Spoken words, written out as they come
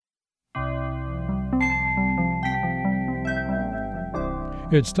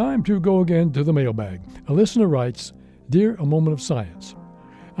It's time to go again to the mailbag. A listener writes, Dear A Moment of Science,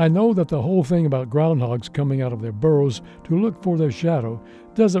 I know that the whole thing about groundhogs coming out of their burrows to look for their shadow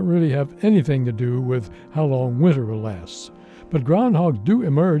doesn't really have anything to do with how long winter will last. But groundhogs do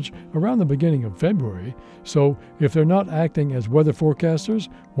emerge around the beginning of February, so if they're not acting as weather forecasters,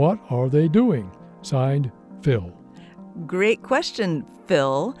 what are they doing? Signed, Phil. Great question,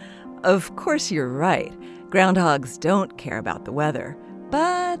 Phil. Of course you're right. Groundhogs don't care about the weather,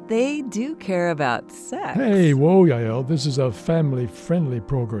 but they do care about sex. Hey, whoa, Yael, this is a family-friendly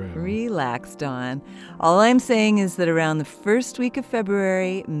program. Relax, Dawn. All I'm saying is that around the first week of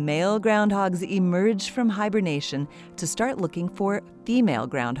February, male groundhogs emerge from hibernation to start looking for female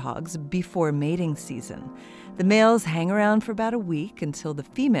groundhogs before mating season. The males hang around for about a week until the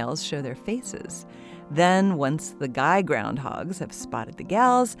females show their faces. Then, once the guy groundhogs have spotted the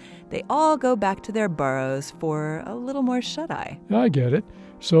gals, they all go back to their burrows for a little more shut-eye. I get it.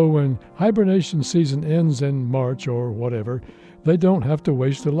 So when hibernation season ends in March or whatever, they don't have to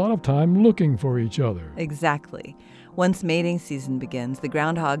waste a lot of time looking for each other. Exactly. Once mating season begins, the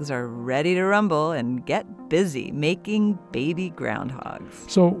groundhogs are ready to rumble and get busy making baby groundhogs.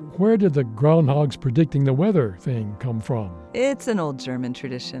 So where did the groundhogs predicting the weather thing come from? It's an old German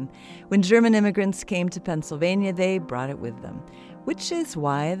tradition. When German immigrants came to Pennsylvania, they brought it with them, which is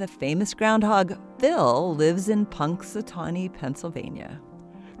why the famous groundhog Phil lives in Punxsutawney, Pennsylvania.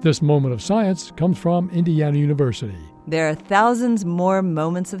 This moment of science comes from Indiana University. There are thousands more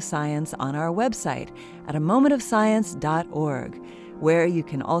moments of science on our website at amomentofscience.org, where you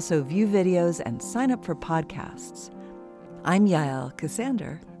can also view videos and sign up for podcasts. I'm Yael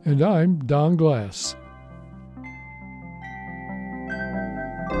Cassander. And I'm Don Glass.